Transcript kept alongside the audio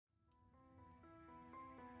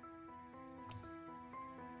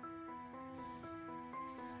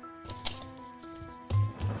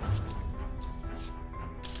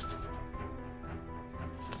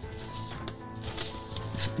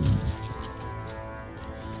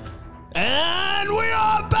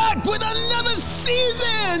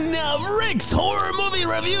of Rick's Horror Movie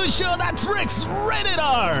Review Show. That's Rick's Rated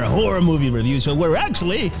R Horror Movie Review Show, where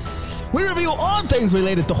we review all things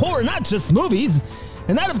related to horror, not just movies.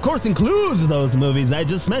 And that, of course, includes those movies I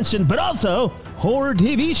just mentioned, but also horror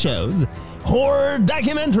TV shows, horror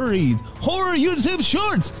documentaries, horror YouTube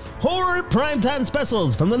shorts, horror primetime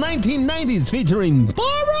specials from the 1990s featuring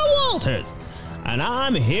Barbara Walters. And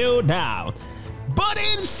I'm Hugh Dow. But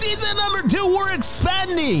in season number 2, we're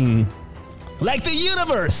expanding. Like the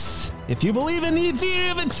universe. If you believe in the theory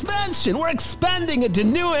of expansion, we're expanding into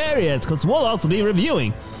new areas because we'll also be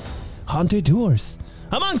reviewing haunted tours,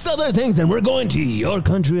 amongst other things, and we're going to your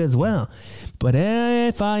country as well. But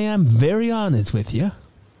if I am very honest with you,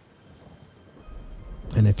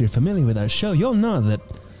 and if you're familiar with our show, you'll know that,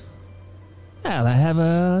 well, I have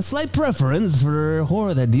a slight preference for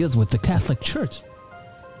horror that deals with the Catholic Church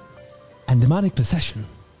and demonic possession.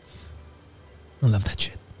 I love that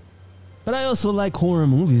shit. But I also like horror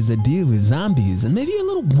movies that deal with zombies and maybe a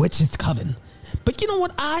little witch's coven. But you know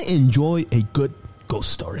what? I enjoy a good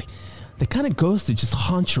ghost story. The kind of ghost that just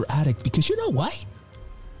haunts your attic because you know why?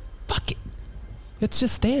 Fuck it. It's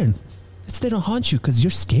just there. It's there to haunt you because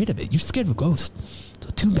you're scared of it. You're scared of a ghost.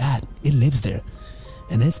 So too bad. It lives there.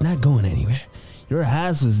 And it's not going anywhere. Your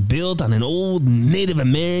house was built on an old Native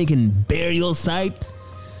American burial site.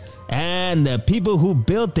 And the people who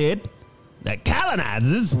built it, the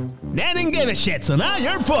colonizers, they didn't give a shit. So now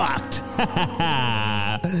you're fucked.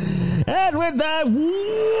 And with that,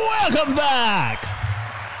 welcome back.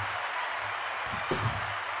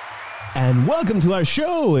 And welcome to our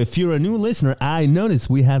show. If you're a new listener, I notice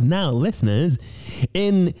we have now listeners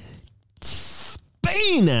in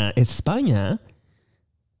Spain, España,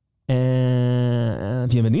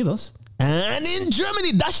 bienvenidos, and in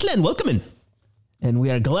Germany, Deutschland, welcome. And we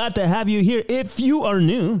are glad to have you here. If you are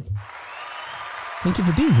new, thank you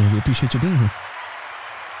for being here. We appreciate you being here.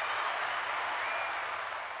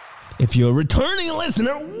 If you're a returning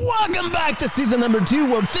listener, welcome back to season number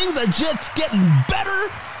 2, where things are just getting better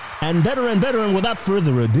and better and better. And without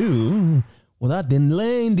further ado, without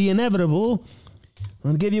delaying the inevitable,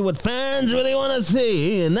 I'll give you what fans really want to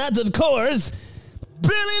see. And that's, of course,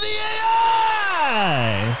 Billy the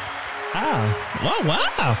AI. Oh,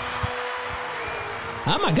 wow.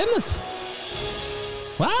 Oh, my goodness.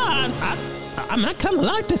 Wow, I kind of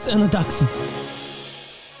like this introduction.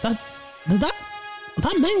 Does that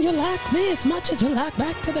mean you like me as much as you like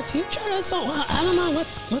Back to the Future? So I don't know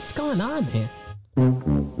what's going on here.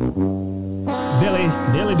 Billy.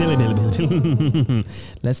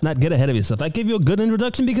 Let's not get ahead of yourself. I gave you a good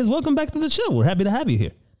introduction because welcome back to the show. We're happy to have you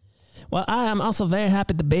here. Well, I am also very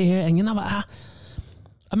happy to be here. And you know what?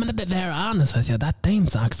 I'm going to be very honest with you. That theme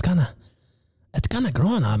song is kind of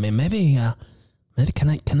growing on me. Maybe can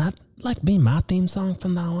I like be my theme song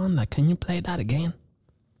from now on? Like, can you play that again?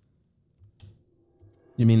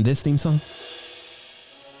 You mean this theme song?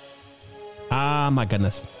 Ah, my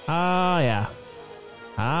goodness. Oh, yeah.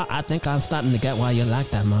 I think I'm starting to get why you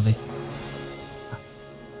like that movie.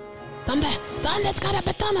 That's gotta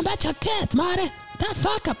be done about your kids, Marty. That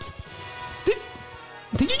fuck-ups.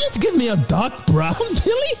 Did you just give me a dark brown,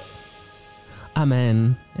 Billy? I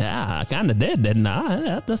mean, yeah, I kind of did, didn't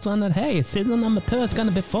I? That's one that, hey, season number 2 is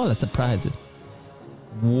gonna be full of surprises.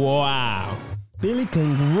 Wow. Billy,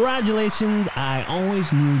 congratulations. I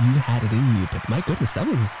always knew you had it in you, but my goodness, that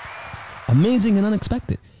was amazing and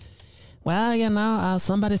unexpected. Well, you know,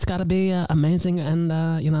 somebody's got to be amazing and,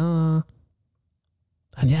 you know,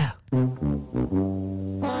 and yeah.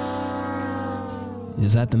 You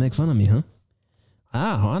just had to make fun of me, huh?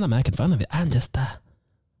 Oh, I'm not making fun of you. I'm just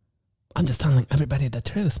telling everybody the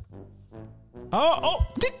truth. Oh,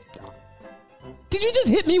 did you just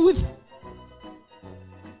hit me with...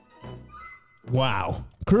 Wow.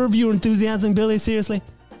 Curve your enthusiasm, Billy, seriously?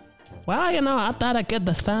 Well, you know, I thought I'd get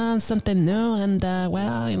the fans something new and,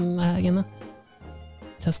 you know,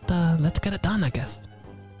 just, let's get it done, I guess.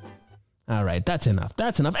 All right, that's enough.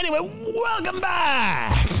 Anyway, welcome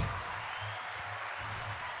back!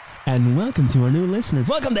 And welcome to our new listeners.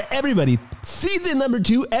 Welcome to everybody. Season number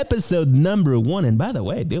 2, episode number 1. And by the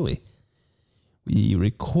way, Billy, we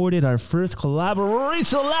recorded our first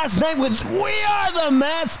collaboration last night with We Are the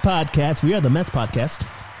Mess Podcast.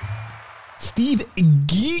 Steve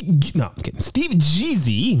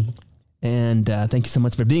Jeezy. And thank you so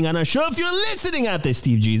much for being on our show. If you're listening out there,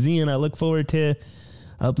 Steve Jeezy, and I look forward to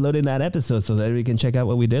uploading that episode so that we can check out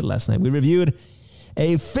what we did last night. We reviewed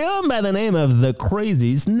a film by the name of The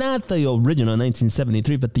Crazies, not the original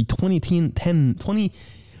 1973, but the 2010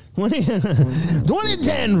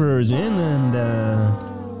 version,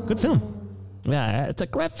 and good film. Yeah, it's a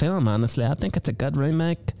great film, honestly. I think it's a good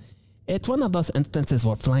remake. it's one of those instances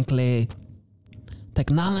where, frankly,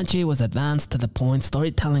 technology was advanced to the point,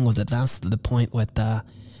 storytelling was advanced to the point with,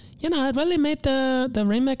 it really made the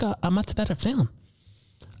remake a much better film.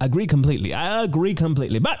 I agree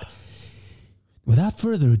completely. But without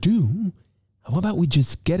further ado, how about we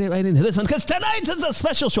just get it right into this one? Because tonight is a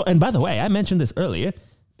special show. And by the way, I mentioned this earlier.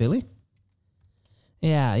 Billy?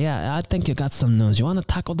 Yeah, I think you got some news. You want to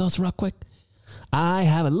tackle those real quick? I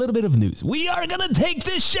have a little bit of news. We are going to take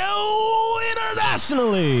this show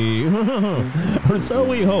internationally. Or so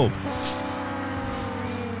we hope.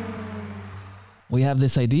 We have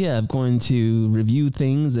this idea of going to review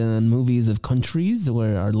things and movies of countries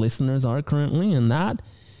where our listeners are currently, and that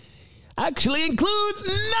actually includes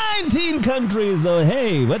 19 countries. So,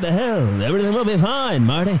 hey, what the hell? Everything will be fine,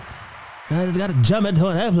 Marty. I just got to jump into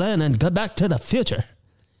an airplane and go back to the future.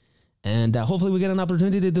 And hopefully we get an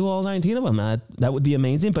opportunity to do all 19 of them. That would be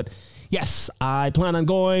amazing. But yes, I plan on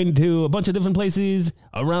going to a bunch of different places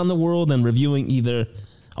around the world and reviewing either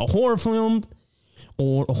a horror film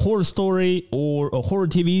or a horror story or a horror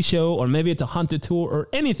TV show, or maybe it's a haunted tour or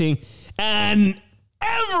anything. And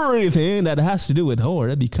everything that has to do with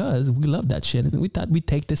horror, because we love that shit. And we thought we'd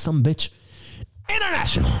take this some bitch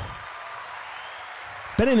international.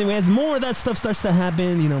 But anyway, as more of that stuff starts to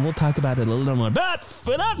happen, we'll talk about it a little more. But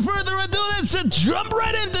without further ado, let's just jump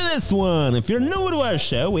right into this one. If you're new to our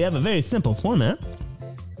show, we have a very simple format.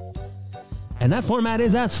 And that format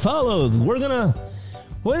is as follows. We're gonna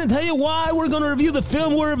tell you why we're going to review the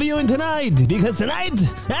film we're reviewing tonight. Because tonight,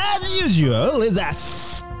 as usual, is a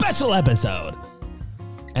special episode.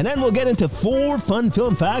 And then we'll get into 4 fun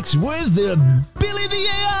film facts with Billy the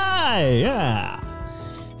AI. Yeah.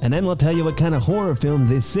 And then we'll tell you what kind of horror film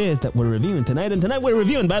this is that we're reviewing tonight. And tonight we're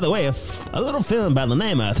reviewing, by the way, a little film by the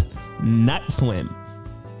name of Night Swim.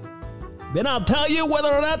 Then I'll tell you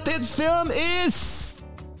whether or not this film is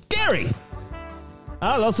scary.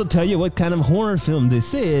 I'll also tell you what kind of horror film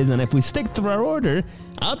this is, and if we stick to our order,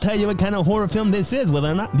 I'll tell you what kind of horror film this is, whether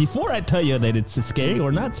or not, before I tell you that it's scary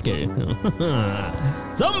or not scary.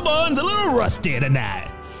 Someone's a little rusty tonight.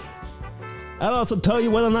 I'll also tell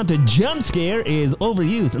you whether or not the jump scare is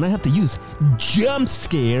overused, and I have to use jump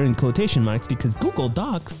scare in quotation marks because Google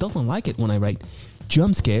Docs doesn't like it when I write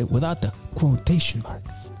jump scare without the quotation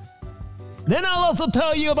marks. Then I'll also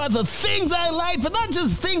tell you about the things I like, but not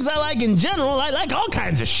just things I like in general. I like all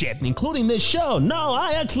kinds of shit, including this show. No,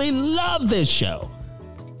 I actually love this show.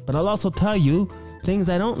 But I'll also tell you things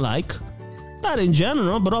I don't like. Not in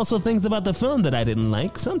general, but also things about the film that I didn't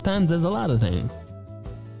like. Sometimes there's a lot of things.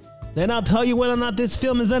 Then I'll tell you whether or not this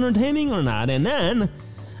film is entertaining or not. And then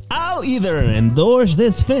I'll either endorse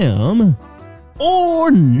this film or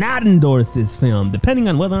not endorse this film, depending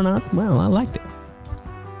on whether or not, I liked it.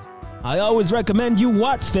 I always recommend you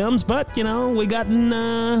watch films, but, we gotten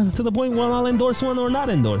to the point where I'll endorse one or not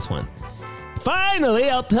endorse one. Finally,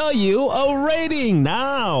 I'll tell you a rating.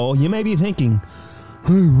 Now, you may be thinking,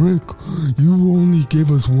 hey, Rick, you only gave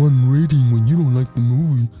us one rating when you don't like the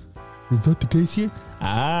movie. Is that the case here?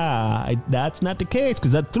 That's not the case,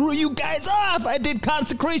 because I threw you guys off. I did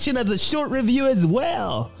Consecration as a short review as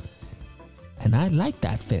well. And I like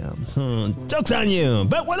that film. So, joke's on you.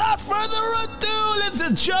 But without further ado, let's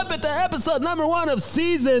just jump into episode number 1 of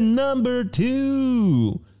season number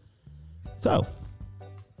 2. So,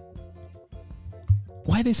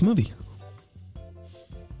 why this movie?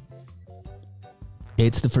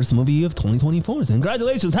 It's the first movie of 2024.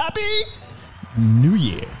 Congratulations. Happy New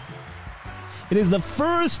Year. It is the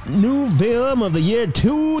first new film of the year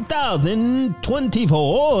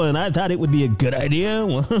 2024, and I thought it would be a good idea.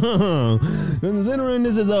 Considering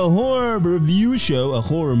this is a horror review show, a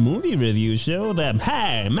horror movie review show, that,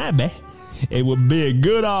 hey, maybe it would be a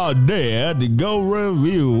good idea to go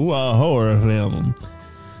review a horror film.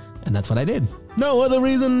 And that's what I did. No other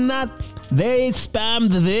reason than that they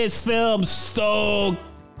spammed this film so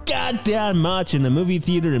goddamn much in the movie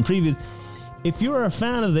theater and previous. If you're a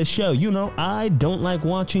fan of this show, I don't like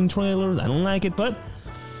watching trailers. I don't like it, but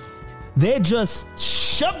they just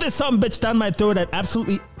shoved this sumbitch down my throat at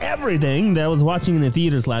absolutely everything that I was watching in the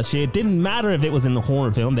theaters last year. It didn't matter if it was in the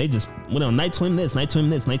horror film. They just, night swim this, night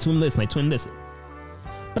swim this, night swim this, night swim this.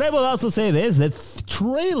 But I will also say this, that the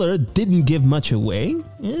trailer didn't give much away.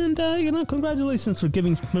 And, congratulations for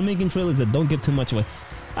making trailers that don't give too much away.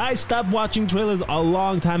 I stopped watching trailers a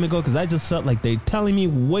long time ago because I just felt like they're telling me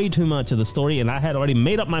way too much of the story, and I had already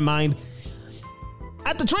made up my mind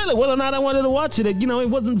at the trailer whether or not I wanted to watch it. It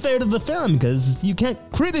wasn't fair to the film because you can't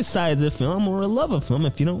criticize a film or love a film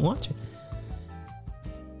if you don't watch it.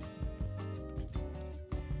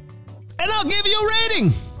 And I'll give you a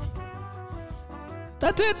rating.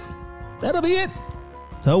 That's it. That'll be it.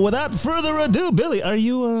 So without further ado, Billy, are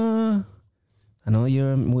you, I know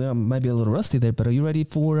we might be a little rusty there, but are you ready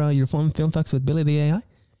for your film facts with Billy the AI?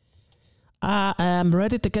 I am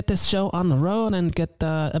ready to get this show on the road and get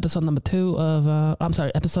episode number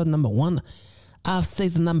 1 of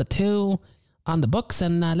season number 2 on the books,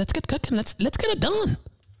 and let's get cooking. Let's get it done.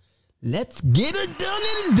 Let's get it done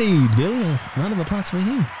indeed, Billy. A round of applause for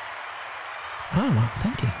you. Oh, well,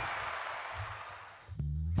 thank you.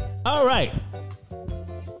 All right.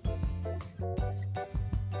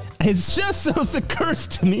 It's just so occurs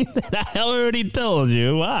to me that I already told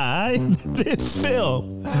you why this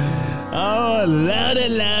film. Oh,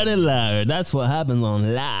 louder. That's what happens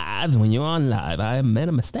on live. When you're on live, I made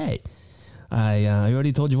a mistake. I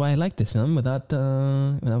already told you why I like this film without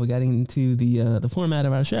we getting into the format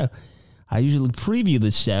of our show. I usually preview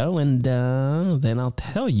the show, and then I'll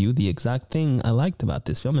tell you the exact thing I liked about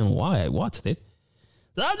this film and why I watched it.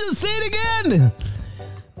 So I'll just say it again.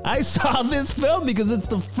 I saw this film because it's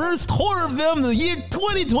the first horror film of the year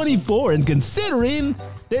 2024, and considering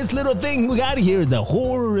this little thing we got here is the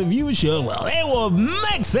horror review show, well, it will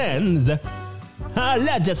make sense.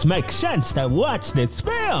 That just makes sense to watch this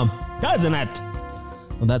film, doesn't it?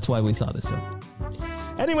 Well, that's why we saw this film.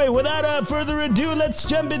 Anyway, without further ado, let's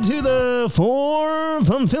jump into the 4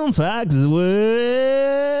 fun film facts with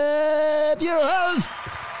your host,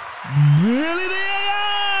 Billy the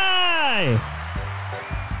AI.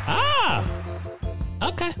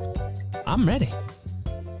 Okay. I'm ready.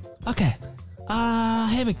 Okay.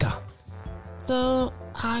 Here we go. So,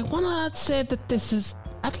 I wanna say that this is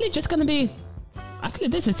actually just gonna be... Actually,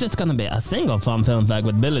 this is just gonna be a single fun film fact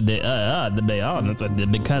with Billy to be honest with you,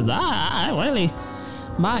 because I really...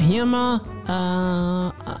 My humor,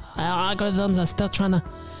 algorithms are still trying to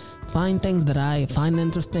find things that I find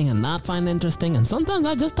interesting and not find interesting, and sometimes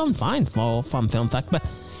I just don't find fun film fact,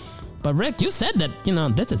 But Rick, you said that,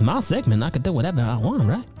 this is my segment. I could do whatever I want,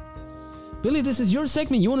 right? Billy, this is your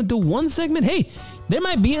segment. You want to do one segment? Hey, there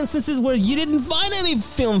might be instances where you didn't find any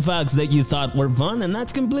film facts that you thought were fun, and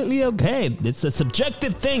that's completely okay. It's a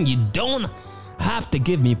subjective thing. You don't have to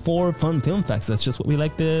give me 4 fun film facts. That's just what we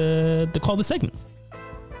like to call the segment.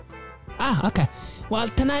 Okay. Well,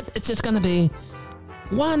 tonight it's just going to be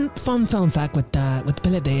 1 fun film fact with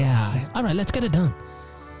Billy the AI. All right, let's get it done.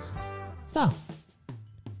 So...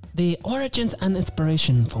 the origins and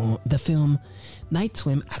inspiration for the film Night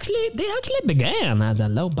Swim actually began as a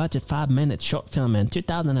low-budget 5-minute short film in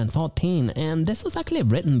 2014, and this was actually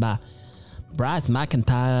written by Bryce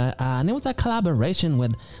McIntyre, and it was a collaboration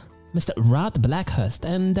with Mr. Rod Blackhurst,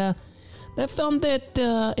 and they filmed it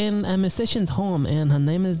in a musician's home, and her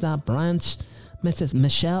name is Mrs.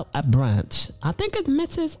 Michelle Branch. I think it's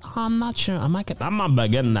Mrs. I'm not sure. I might be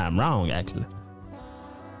getting that wrong, actually.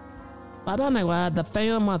 But anyway, the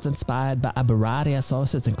film was inspired by a variety of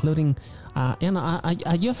sources, including, are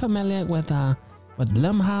you familiar with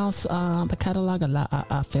Blumhouse, the catalog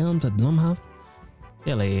of films with Blumhouse?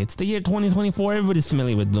 Really, it's the year 2024. Everybody's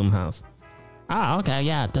familiar with Blumhouse. Okay,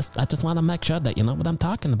 yeah. I just want to make sure that you know what I'm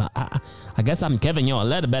talking about. I guess I'm giving you a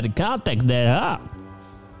little bit of context there, huh?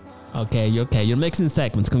 Okay. You're mixing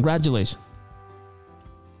segments. Congratulations.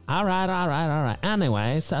 All right.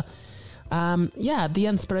 Anyway, so. The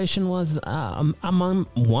inspiration was, among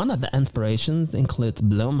one of the inspirations includes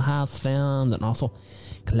Blumhouse films and also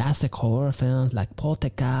classic horror films like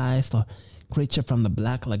Poltergeist or Creature from the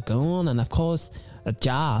Black Lagoon, and of course,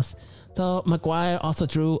 Jaws. So McGuire also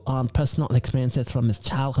drew on personal experiences from his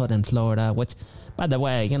childhood in Florida, which, by the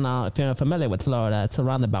way, if you're familiar with Florida, it's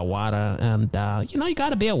surrounded by water, and, you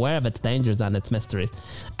gotta be aware of its dangers and its mysteries.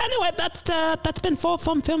 Anyway, that's been 4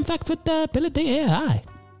 fun film facts with Billy the AI.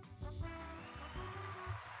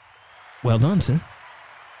 Well done, sir.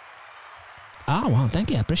 Well,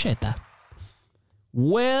 thank you. I appreciate that.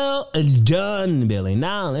 Well done, Billy.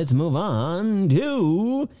 Now let's move on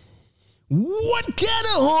to what kind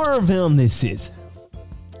of horror film this is.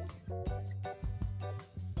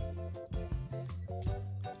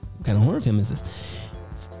 What kind of horror film is this?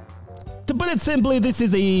 To put it simply, this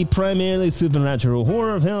is a primarily supernatural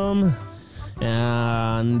horror film.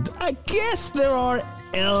 And I guess there are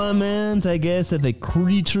elements, of a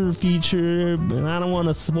creature feature, but I don't want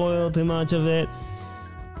to spoil too much of it.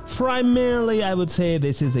 Primarily, I would say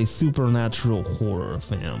this is a supernatural horror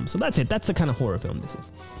film. So that's it. That's the kind of horror film this is.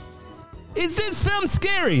 Is this film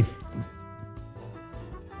scary?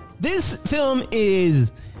 This film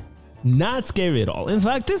is not scary at all. In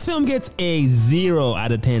fact, this film gets a 0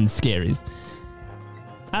 out of 10 scaries.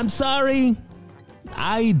 I'm sorry.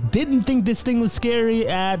 I didn't think this thing was scary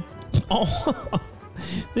at all.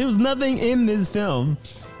 There was nothing in this film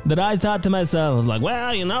that I thought to myself, I was like,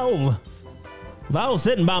 well, If I was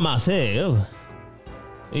sitting by myself,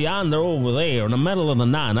 yonder over there in the middle of the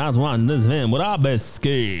night, and I was watching this film, would I be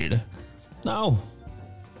scared? No.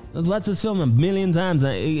 I've watched this film a million times,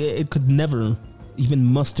 and it could never even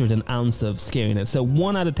muster an ounce of scariness. So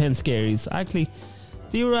 1 out of 10 scaries. Actually,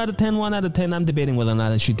 0 out of 10, 1 out of 10. I'm debating whether or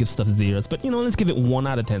not I should give stuff zeros. But, let's give it 1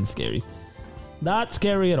 out of 10 scary. Not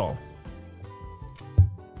scary at all.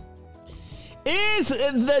 Is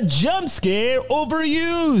the jump scare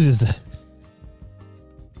overused?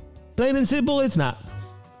 Plain and simple, it's not.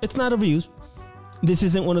 It's not overused. This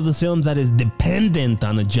isn't one of those films that is dependent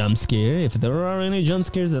on a jump scare. If there are any jump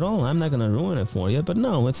scares at all, I'm not going to ruin it for you. But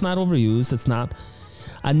no, it's not overused. It's not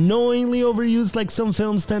annoyingly overused like some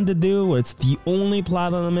films tend to do, where it's the only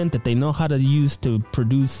plot element that they know how to use to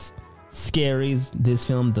produce scaries. This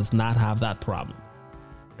film does not have that problem.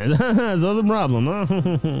 That's the problem,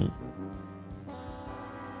 huh?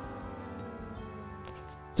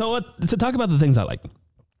 So to talk about the things I like.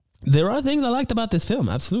 There are things I liked about this film,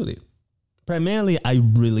 absolutely. Primarily, I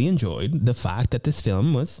really enjoyed the fact that this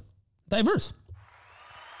film was diverse.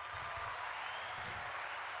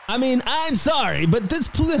 I mean, I'm sorry, but this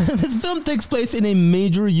film takes place in a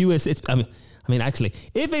major U.S. Actually,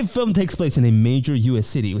 if a film takes place in a major U.S.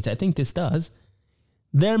 city, which I think this does,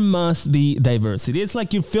 there must be diversity. It's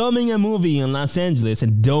like you're filming a movie in Los Angeles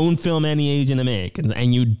and don't film any Asian Americans,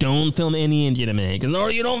 and you don't film any Indian Americans,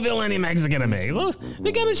 or you don't film any Mexican Americans.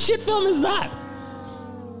 What kind of shit film is that?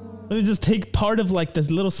 They just take part of like this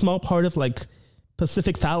little small part of like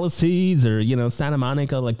Pacific Palisades or, Santa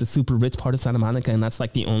Monica, like the super rich part of Santa Monica. And that's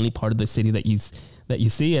like the only part of the city that you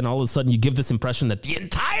see. And all of a sudden you give this impression that the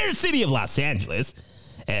entire city of Los Angeles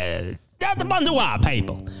is a bunch of white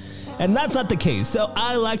people. And that's not the case. So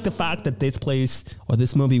I like the fact that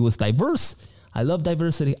this movie was diverse. I love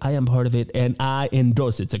diversity. I am part of it and I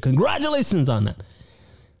endorse it. So congratulations on that.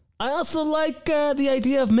 I also like the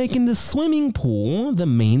idea of making the swimming pool the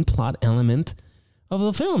main plot element of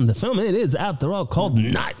the film. The film, it is, after all, called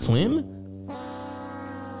Night Swim.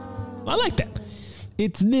 I like that.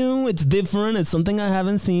 It's new, it's different, it's something I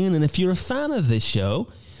haven't seen. And if you're a fan of this show,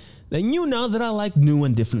 then you know that I like new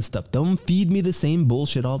and different stuff. Don't feed me the same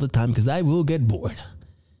bullshit all the time, because I will get bored.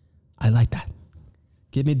 I like that.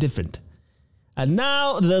 Give me different. And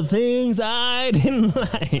now the things I didn't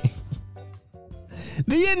like.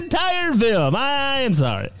 The entire film. I am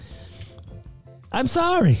sorry. I'm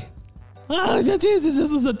sorry. Oh, Jesus, this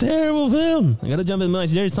was a terrible film. I gotta jump into my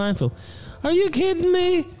Jerry Seinfeld. Are you kidding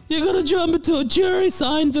me? You're gonna jump into a Jerry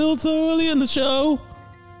Seinfeld so early in the show?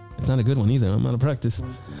 It's not a good one either. I'm out of practice.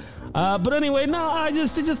 But anyway, no, it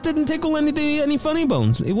just didn't tickle any funny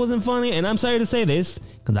bones. It wasn't funny, and I'm sorry to say this,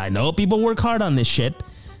 because I know people work hard on this shit.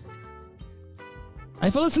 I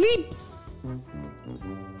fell asleep.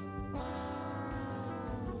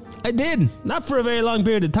 I did. Not for a very long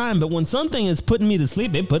period of time, but when something is putting me to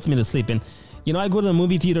sleep, it puts me to sleep. And, I go to a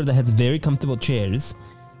movie theater that has very comfortable chairs,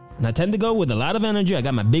 and I tend to go with a lot of energy. I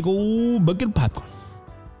got my big old bucket of popcorn.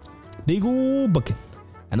 Big old bucket.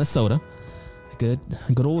 And a soda. Good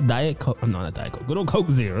old Diet Coke. Oh, no, not Diet Coke. Good old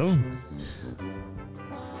Coke Zero.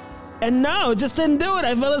 And no, it just didn't do it.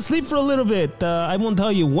 I fell asleep for a little bit. I won't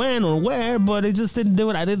tell you when or where, but it just didn't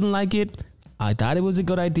do it. I didn't like it. I thought it was a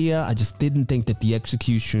good idea. I just didn't think that the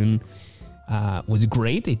execution was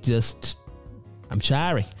great. I'm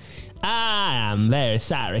sorry. I am very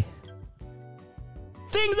sorry.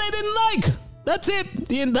 Things I didn't like. That's it.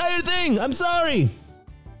 The entire thing. I'm sorry.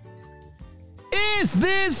 Is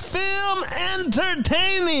this film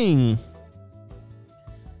entertaining?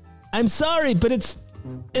 I'm sorry, but it's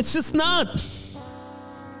just not.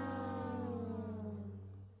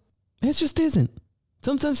 It just isn't.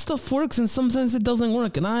 Sometimes stuff works and sometimes it doesn't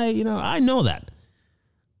work. And I know that.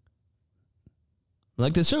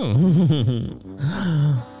 Like this show.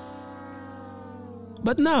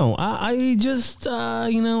 But no, I just,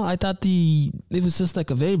 I thought it was just like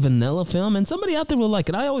a very vanilla film. And somebody out there will like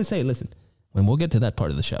it. I always say, listen, when we'll get to that part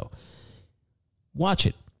of the show, watch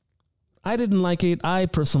it. I didn't like it. I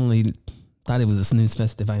personally thought it was a snooze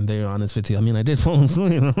fest, if I'm very honest with you. I mean, I did fall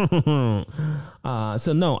asleep.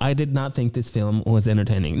 So no, I did not think this film was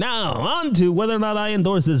entertaining. Now, on to whether or not I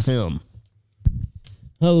endorse this film.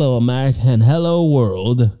 Hello, America, and hello,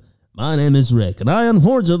 world. My name is Rick, and I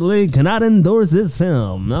unfortunately cannot endorse this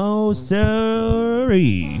film. No,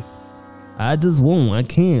 sorry. I just won't.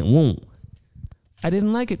 I won't. I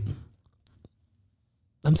didn't like it.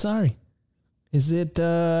 I'm sorry. Is it,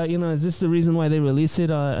 is this the reason why they released it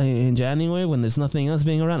in January when there's nothing else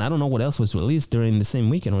being around? I don't know what else was released during the same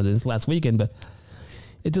weekend or this last weekend, but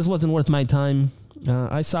it just wasn't worth my time.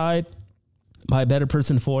 I saw it by a better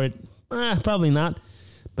person for it. Probably not.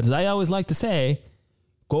 But as I always like to say,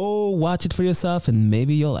 go watch it for yourself and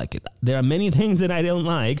maybe you'll like it. There are many things that I don't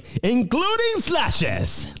like, including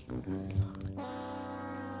slashes.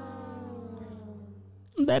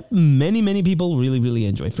 That many people really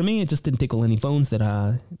enjoy. For me, it just didn't tickle any bones that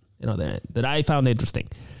I found interesting.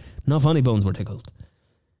 No funny bones were tickled.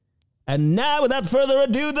 And now, without further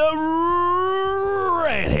ado, the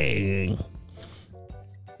rating.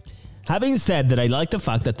 Having said that I like the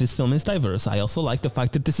fact that this film is diverse, I also like the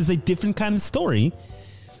fact that this is a different kind of story.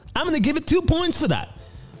 I'm going to give it 2 points for that.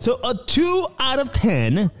 So a 2 out of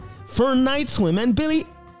 10 for Night Swim. And Billy,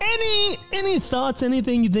 any thoughts,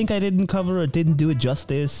 anything you think I didn't cover or didn't do it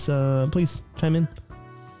justice, please chime in.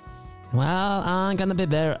 Well, I'm gonna be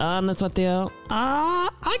very honest with you.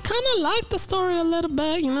 I kind of like the story a little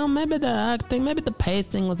bit. Maybe the acting, maybe the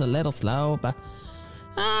pacing was a little slow, but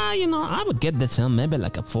I would give this film maybe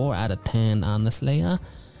like a 4 out of 10. Honestly, I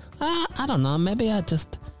don't know. Maybe I'm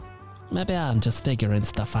just figuring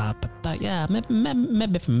stuff out. But yeah,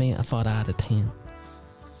 maybe for me a 4 out of 10.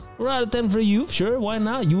 4 out of 10 for you, sure. Why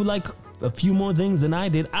not? You like a few more things than I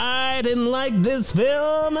did. I didn't like this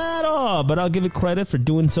film at all, but I'll give it credit for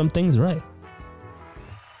doing some things right.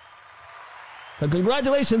 So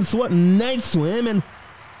congratulations to Night Swim, and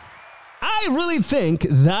I really think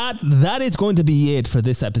that is going to be it for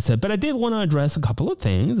this episode. But I did want to address a couple of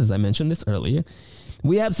things, as I mentioned this earlier.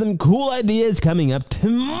 We have some cool ideas coming up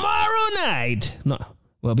tomorrow night. No,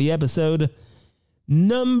 will be episode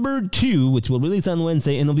number 2, which will release on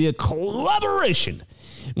Wednesday, and it'll be a collaboration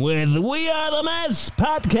with We Are the Mess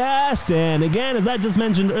podcast. And again, as I just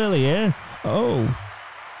mentioned earlier, hold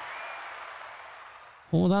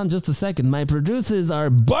on just a second. My producers are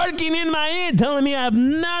barking in my ear, telling me I have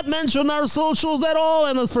not mentioned our socials at all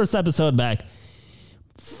in this first episode back.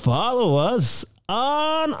 Follow us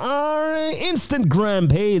on our Instagram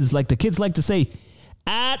page, like the kids like to say,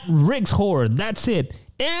 at Rick's Horror. That's it.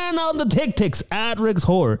 And on the TikToks at Rick's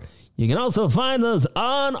Horror. You can also find us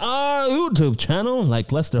on our YouTube channel,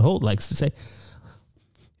 like Lester Holt likes to say.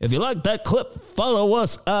 If you like that clip, follow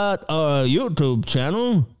us at our YouTube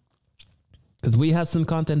channel, because we have some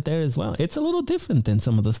content there as well. It's a little different than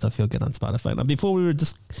some of the stuff you'll get on Spotify. Now, before we were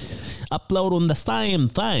just uploading the same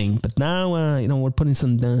thing, but now, we're putting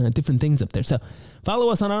some different things up there. So follow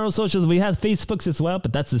us on our socials. We have Facebooks as well,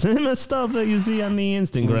 but that's the same stuff that you see on the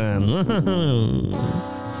Instagram.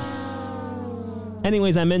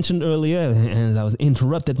 Anyways, I mentioned earlier, and I was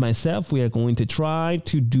interrupted myself, we are going to try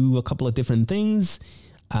to do a couple of different things.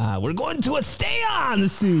 We're going to a stay-on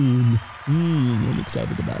soon. I'm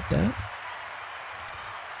excited about that.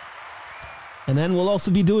 And then we'll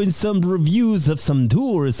also be doing some reviews of some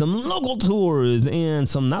tours, some local tours, and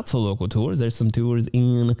some not-so-local tours. There's some tours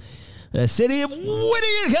in the city of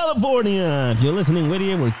Whittier, California. If you're listening,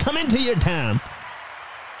 Whittier, we're coming to your town.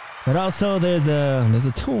 But also, there's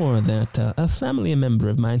a tour that a family member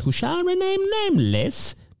of mine, who shall remain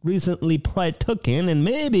nameless, recently partook in, and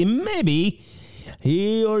maybe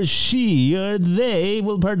he or she or they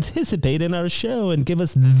will participate in our show and give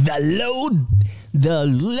us the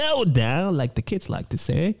lowdown, like the kids like to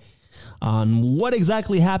say, on what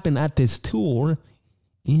exactly happened at this tour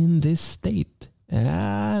in this state. And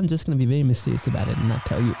I'm just going to be very mysterious about it and not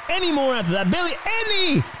tell you any more after that. Billy,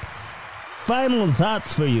 any final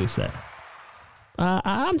thoughts for you, sir?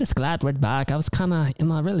 I'm just glad we're back. I was kind of,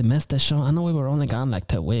 I really missed the show. I know we were only gone like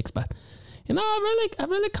 2 weeks, but, I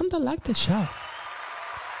really come to like this show.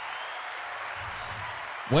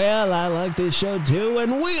 Well, I like this show too,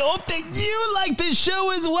 and we hope that you like this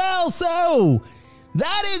show as well. So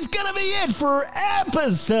that is going to be it for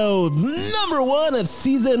episode number 1 of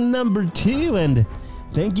season number 2. And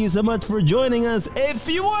thank you so much for joining us. If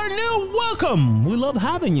you are new, welcome. We love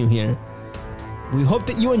having you here. We hope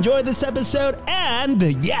that you enjoyed this episode, and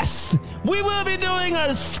yes, we will be doing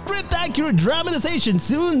our script-accurate dramatization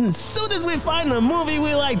soon as we find a movie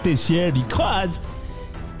we like this year, because,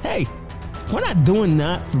 hey, we're not doing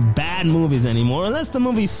that for bad movies anymore, unless the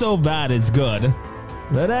movie's so bad it's good.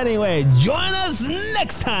 But anyway, join us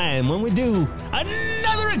next time when we do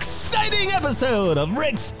another exciting episode of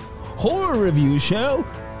Rick's Horror Review Show,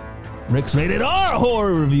 Rick's Rated R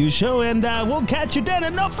Horror Review Show, and we'll catch you then.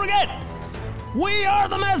 And don't forget, We Are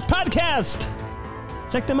the Mess podcast.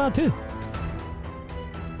 Check them out too.